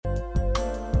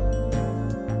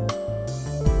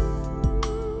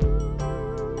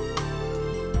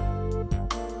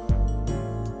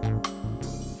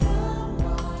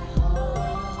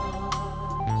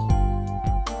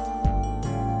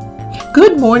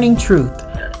morning truth.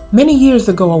 Many years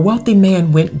ago, a wealthy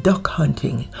man went duck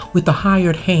hunting with a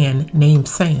hired hand named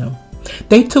Sam.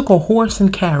 They took a horse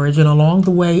and carriage, and along the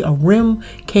way, a rim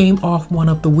came off one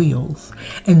of the wheels,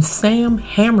 and Sam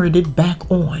hammered it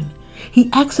back on. He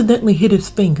accidentally hit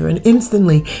his finger, and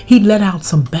instantly he let out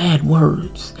some bad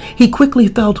words. He quickly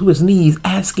fell to his knees,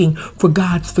 asking for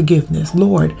God's forgiveness.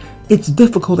 "Lord, it's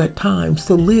difficult at times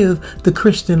to live the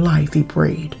Christian life," he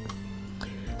prayed.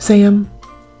 "Sam,"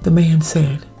 the man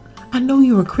said, "I know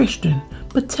you're a Christian,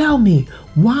 but tell me,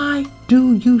 why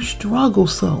do you struggle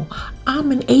so?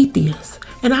 I'm an atheist,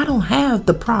 and I don't have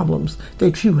the problems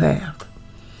that you have."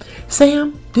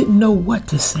 Sam didn't know what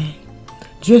to say.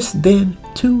 Just then,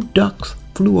 2 ducks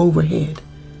flew overhead,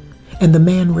 and the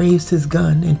man raised his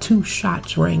gun, and 2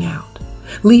 shots rang out.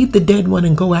 "Leave the dead one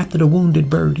and go after the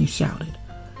wounded bird," he shouted.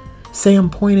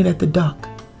 Sam pointed at the duck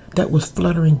that was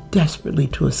fluttering desperately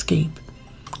to escape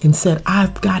and said,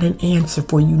 "I've got an answer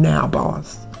for you now,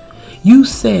 boss. You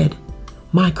said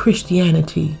my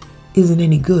Christianity isn't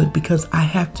any good because I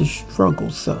have to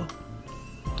struggle so.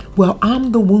 Well,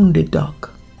 I'm the wounded duck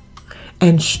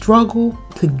and struggle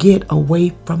to get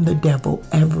away from the devil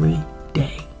every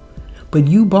day. But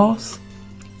you, boss,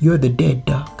 you're the dead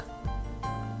duck."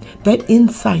 That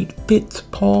insight fits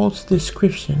Paul's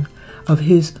description of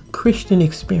his Christian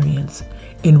experience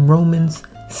in Romans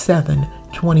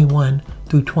 7:21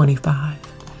 through 25.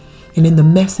 And in the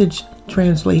Message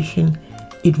translation,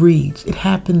 it reads, "It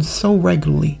happens so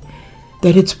regularly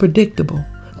that it's predictable.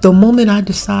 The moment I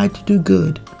decide to do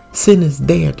good, sin is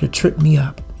there to trip me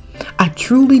up. I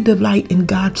truly delight in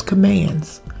God's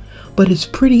commands, but it's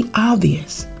pretty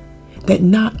obvious that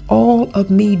not all of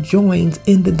me joins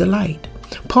in the delight.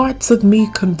 Parts of me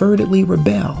convertedly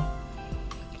rebel,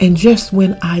 and just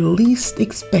when I least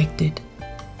expect it,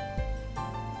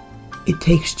 it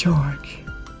takes charge.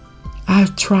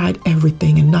 I've tried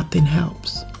everything and nothing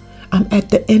helps. I'm at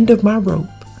the end of my rope.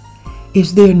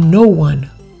 Is there no one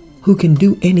who can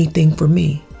do anything for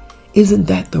me? Isn't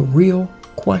that the real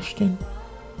question?"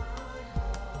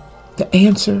 The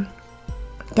answer,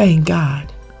 thank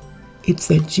God, it's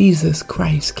that Jesus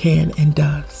Christ can and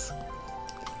does.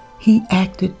 He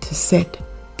acted to set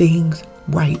things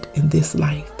right in this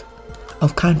life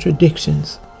of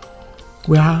contradictions,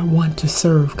 where I want to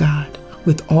serve God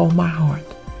with all my heart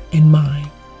and mind,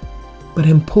 but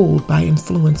am pulled by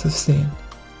influence of sin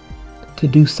to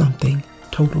do something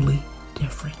totally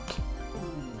different.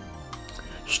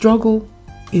 Struggle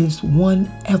is one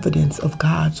evidence of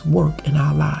God's work in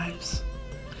our lives.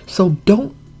 So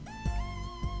don't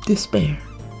despair,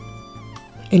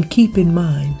 and keep in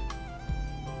mind,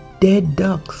 dead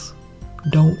ducks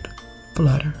don't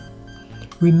flutter.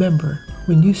 Remember,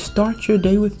 when you start your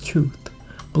day with truth,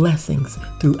 blessings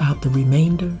throughout the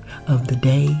remainder of the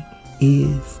day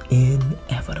is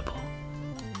inevitable.